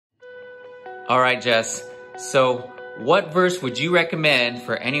All right, Jess. So what verse would you recommend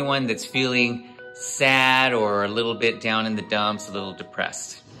for anyone that's feeling sad or a little bit down in the dumps, a little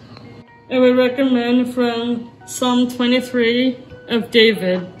depressed? I would recommend from Psalm 23 of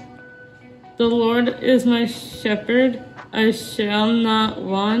David. The Lord is my shepherd, I shall not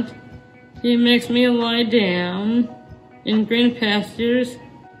want. He makes me lie down in green pastures,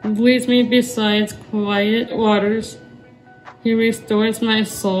 leads me beside quiet waters. He restores my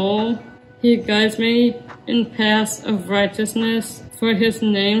soul. He guides me in paths of righteousness for his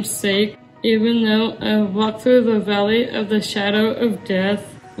name's sake. Even though I walk through the valley of the shadow of death,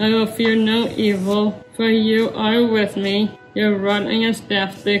 I will fear no evil, for you are with me. Your rod and your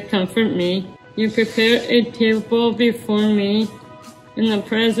staff, they comfort me. You prepare a table before me in the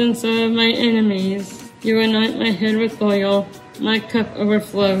presence of my enemies. You anoint my head with oil. My cup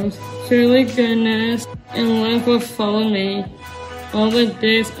overflows. Surely goodness and love will follow me all the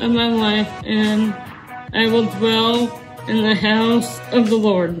days of my life, and I will dwell in the house of the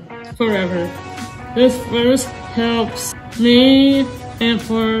Lord forever. This verse helps me and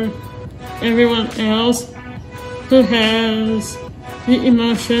for everyone else who has the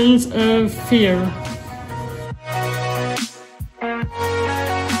emotions of fear.